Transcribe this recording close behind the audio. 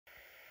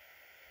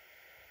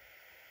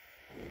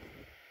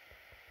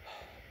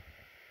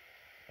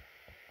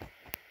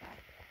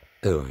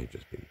Oh, I've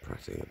just been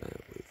prattling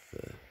about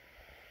with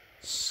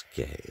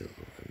scale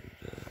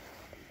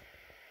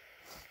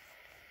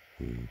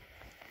and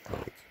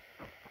like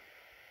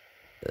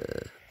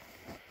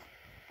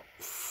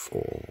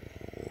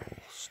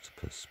forced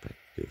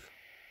perspective.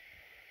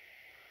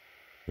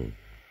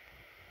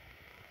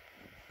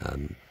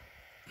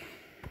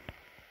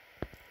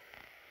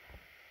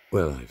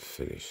 Well, I've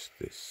finished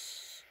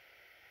this.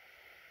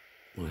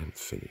 Well, I haven't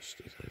finished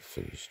it. I've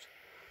finished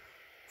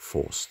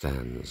 4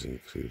 stands,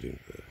 including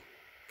the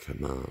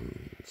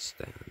command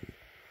stand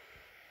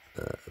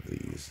of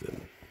these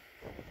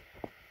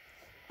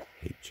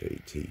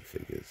HAT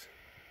figures.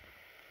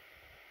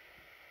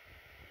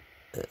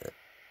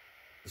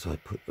 So I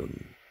put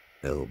them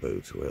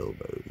elbow to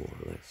elbow, more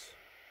or less,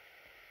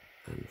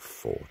 and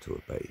 4 to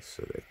a base,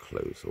 so they're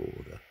close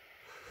order.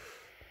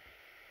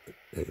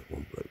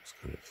 One bloke's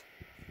kind of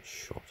been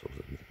shot or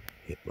something,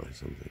 hit by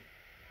something.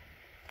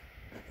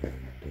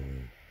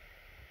 And,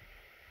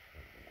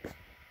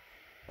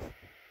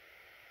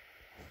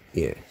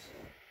 yes.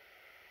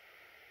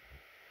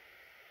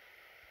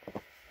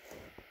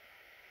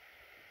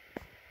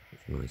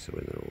 It's nicer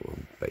when they're all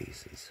on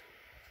bases.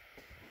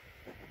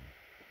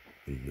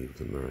 You move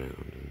them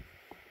around, and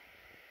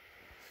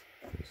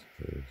I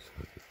suppose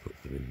I could put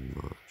them in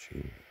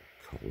marching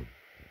column.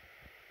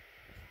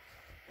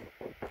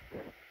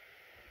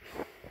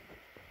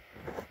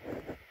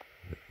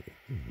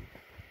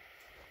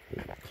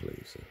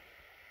 Closer.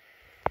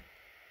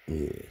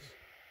 Yes.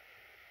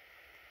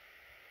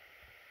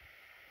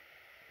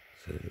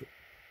 So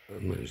I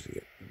managed to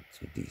get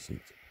some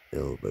decent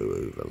elbow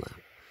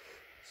overlap,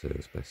 so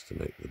it's best to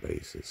make the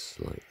bases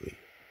slightly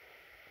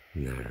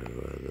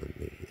narrower than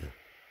the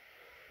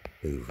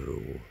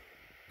overall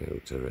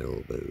outer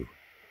elbow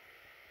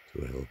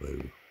to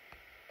elbow,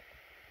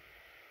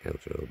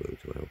 outer elbow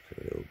to outer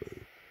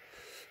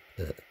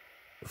elbow,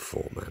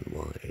 4-man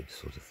wide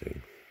sort of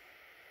thing.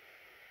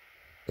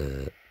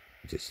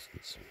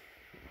 Distance.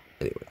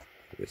 Anyway,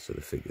 so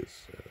the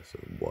figures are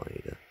sort of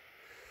wider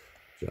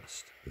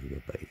just than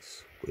the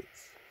base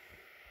width,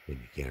 and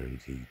you're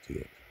guaranteed to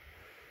get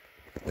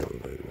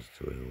elbows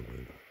to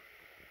elbow.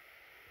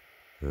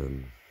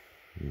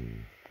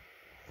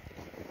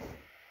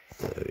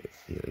 So,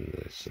 and then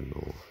there's some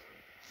more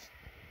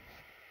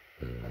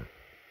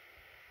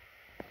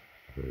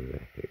very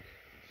epic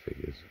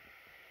figures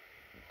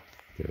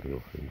going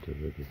off into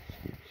the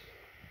distance.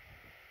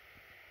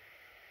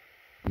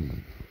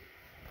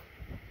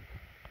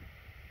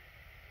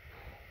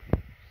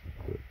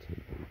 Put a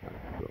temporary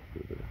backdrop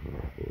with a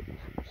hardboard and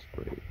some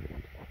spray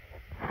paint.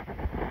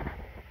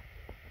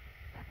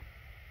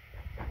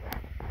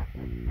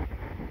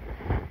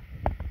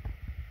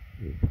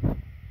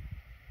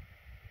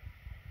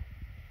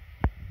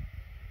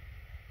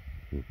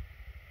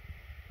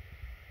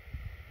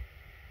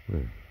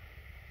 Well,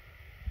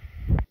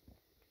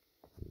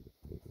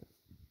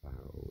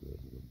 barrel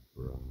and the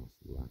brass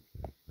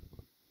lacquer.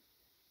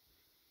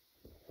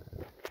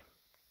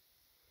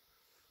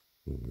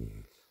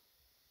 Yes.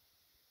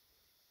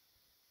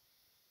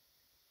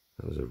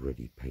 That was a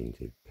ready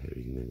painted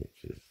Perry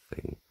Miniatures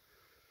thing.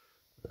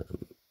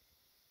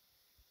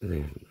 They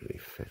haven't really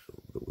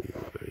fettled the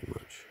wheel very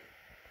much,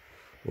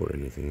 or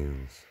anything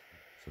else.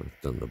 So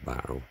I've done the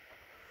barrel,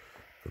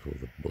 got all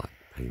the black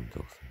paint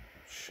off and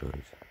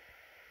shite.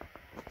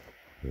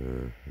 I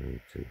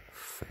need to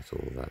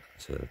fettle that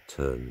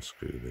turn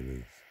screw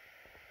beneath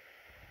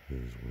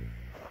as well.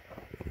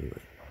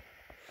 Anyway,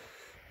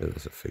 and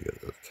there's a figure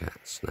that the cat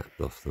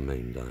snapped off the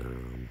main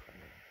diorama,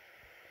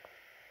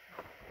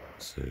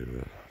 so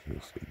he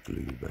needs to be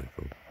glued back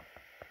on.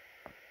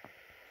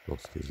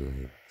 Lost his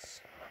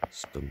legs,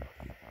 stumpy.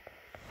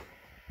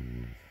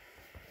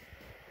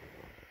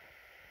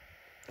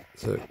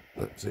 So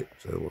that's it.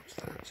 So what's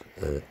that?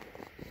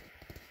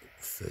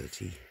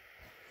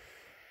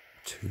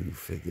 32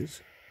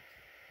 figures,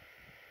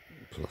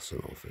 plus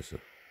an officer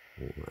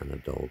and a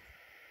dog.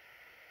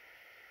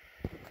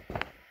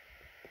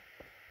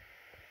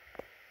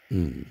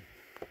 Yeah,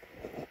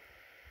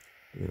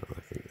 I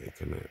think they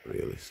come out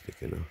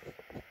realistic enough.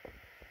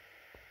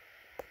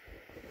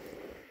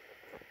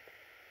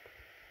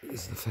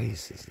 It's the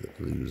faces that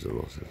lose a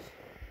lot of,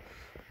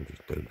 or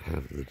just don't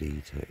have the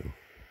detail.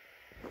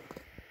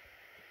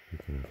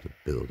 You're going to have to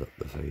build up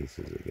the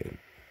faces again.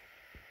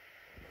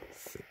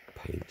 Thick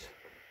paint.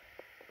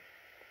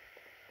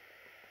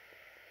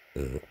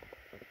 So,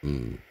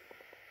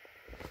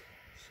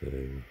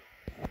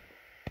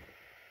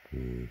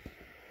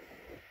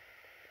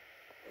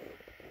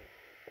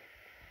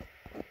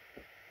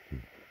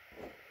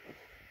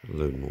 a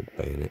load more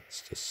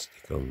bayonets to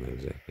stick on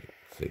those epic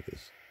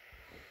figures.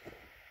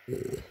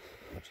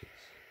 Which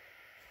is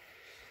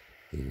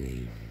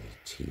inanely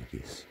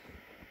tedious.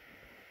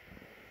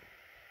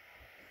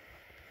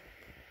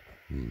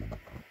 I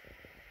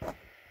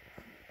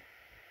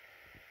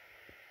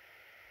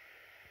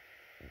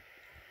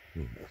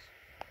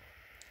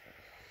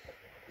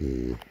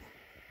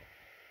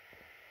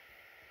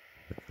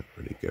can't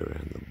really go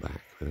around the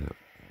back without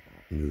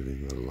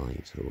moving the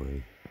light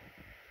away.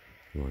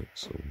 light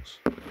source.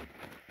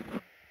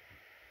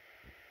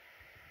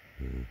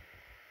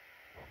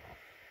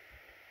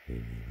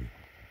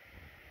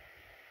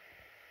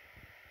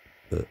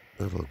 But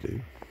that'll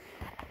do.